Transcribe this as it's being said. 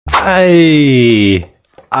Hey,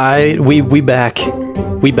 we back.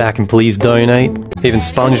 We back and please donate. Even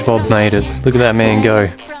SpongeBob made it. Look at that man go.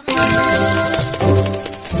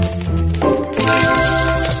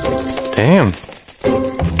 Damn.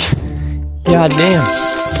 God damn.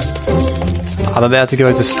 I'm about to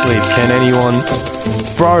go to sleep. Can anyone...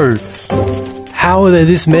 Bro, how are there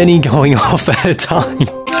this many going off at a time?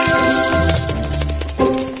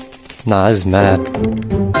 Nah, this is mad.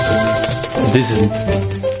 This is...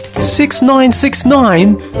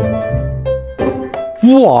 6969?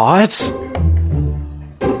 What?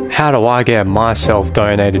 How do I get myself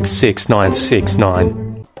donated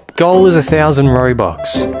 6969? Goal is 1,000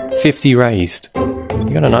 Robux. 50 raised.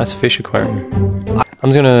 You got a nice fish aquarium.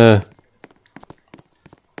 I'm just gonna...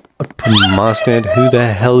 put mustard. Who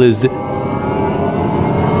the hell is this?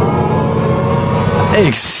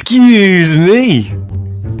 Excuse me!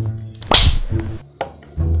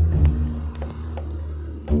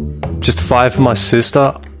 Just 5 for my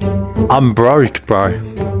sister? I'm broke, bro.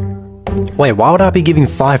 Wait, why would I be giving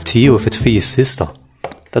 5 to you if it's for your sister?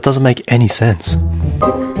 That doesn't make any sense.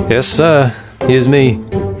 Yes, sir. Here's me.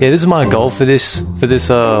 Yeah, this is my goal for this,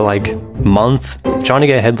 like, month. I'm trying to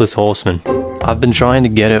get Headless Horseman. I've been trying to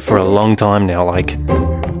get it for a long time now, like,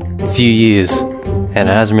 a few years. And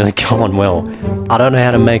it hasn't really gone well. I don't know how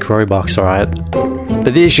to make Robux, alright?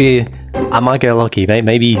 But this year, I might get lucky.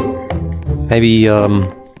 Maybe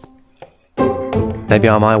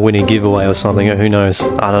I might win a giveaway or something, who knows?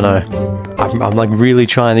 I don't know. I'm like really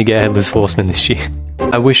trying to get Headless Horseman this year.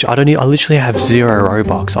 I literally have 0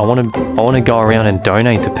 Robux. I wanna go around and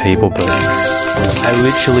donate to people, but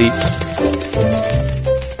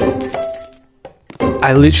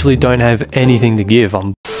I literally don't have anything to give.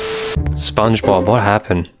 SpongeBob, what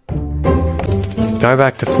happened? Go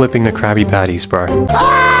back to flipping the Krabby Patties, bro.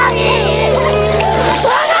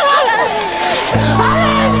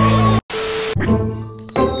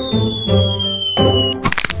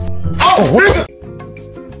 Oh,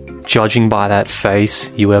 judging by that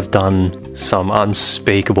face, you have done some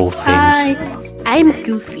unspeakable things. Hi, I'm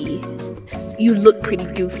Goofy. You look pretty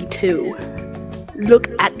goofy too. Look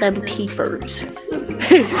at them teethers.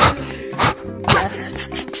 Yes.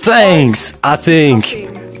 Thanks, I think.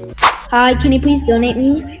 Hi, can you please donate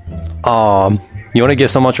me? You wanna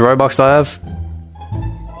guess how much Robux I have?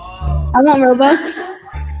 I want Robux.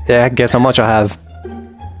 Yeah, guess how much I have.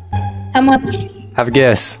 How much? Have a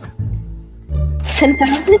guess.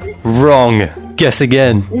 10,000? Wrong. Guess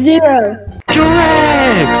again. 0.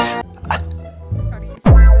 Correct!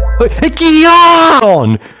 Get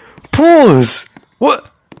on! Pause! What?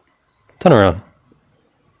 Turn around.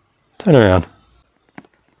 Turn around.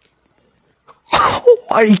 Oh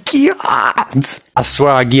my god! I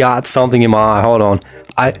swear I got something in my eye. Hold on.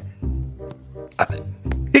 God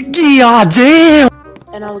damn!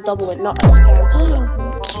 And I'll double it, not a scam.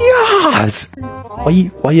 God!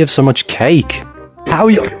 Why you have so much cake? How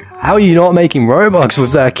are you not making Robux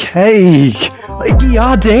with that cake? Like,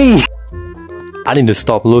 god damn! I need to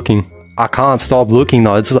stop looking. I can't stop looking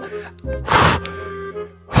though. It's like...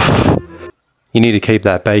 You need to keep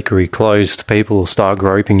that bakery closed. People will start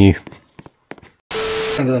groping you.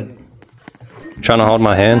 Good. Trying to hold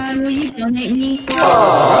my hand? Will you donate me?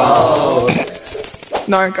 Oh.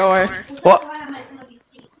 No, go away. What?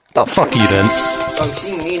 Oh, fuck you then. Oh,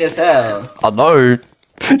 she mean as hell. I know.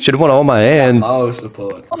 Should've wanna hold my hand. Moral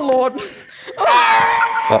support. Oh lord.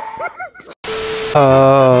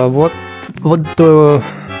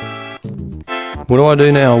 What do I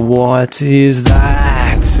do now? What is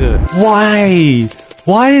that? Why?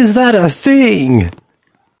 Why is that a thing?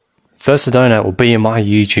 First to donate will be in my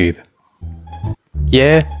YouTube.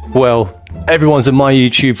 Yeah? Well, everyone's in my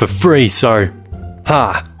YouTube for free, so...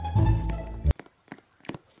 Ha!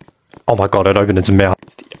 Oh my god, it opened its mouth.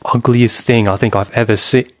 It's the ugliest thing I think I've ever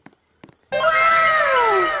seen.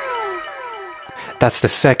 That's the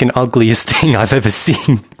second ugliest thing I've ever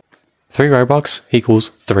seen. 3 Robux equals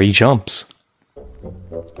 3 jumps.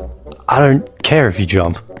 I don't care if you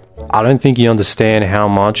jump. I don't think you understand how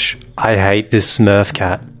much I hate this Smurf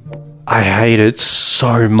cat. I hate it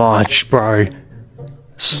so much, bro.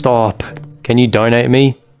 Stop. Can you donate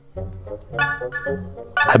me?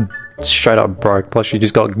 I'm straight up broke. Plus you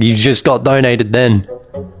just got donated then.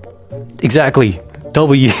 Exactly.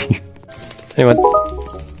 W. Anyway,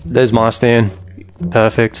 there's my stand.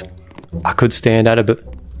 Perfect. I could stand at it, but...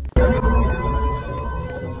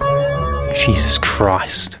 Jesus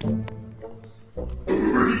Christ.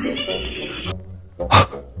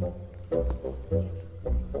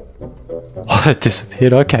 Oh, it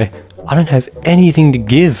disappeared. Okay. I don't have anything to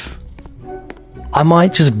give. I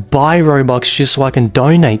might just buy Robux just so I can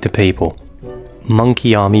donate to people.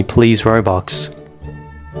 Monkey Army, please Robux.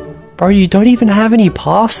 Bro, you don't even have any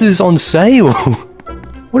passes on sale.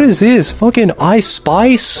 What is this? Fucking ice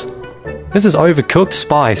spice? This is overcooked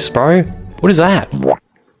spice, bro. What is that?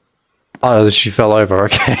 Oh, she fell over,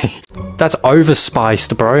 okay. That's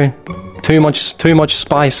overspiced, bro. Too much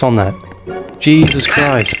spice on that. Jesus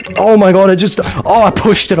Christ. Oh my god, I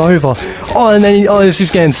pushed it over. Oh, and then, it's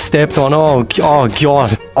just getting stepped on. Oh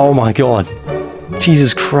god. Oh my god.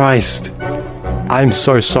 Jesus Christ. I'm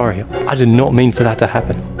so sorry. I did not mean for that to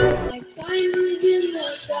happen.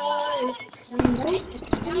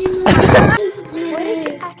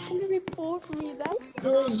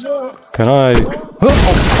 Can I? Oh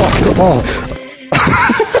fuck! Oh.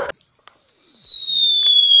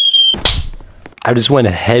 I just went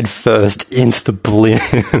head first into the blimp.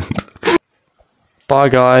 Bye,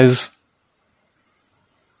 guys.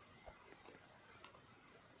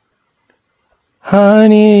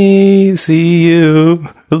 Honey, see you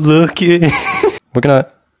looking. We're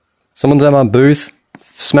gonna. Someone's at my booth.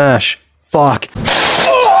 Smash. Fuck.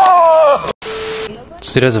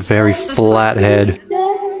 Sid has a very flat head.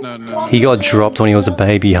 No. He got dropped when he was a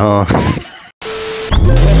baby, huh?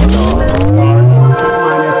 10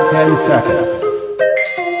 seconds.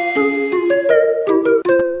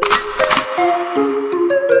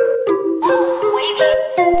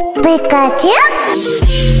 Pikachu?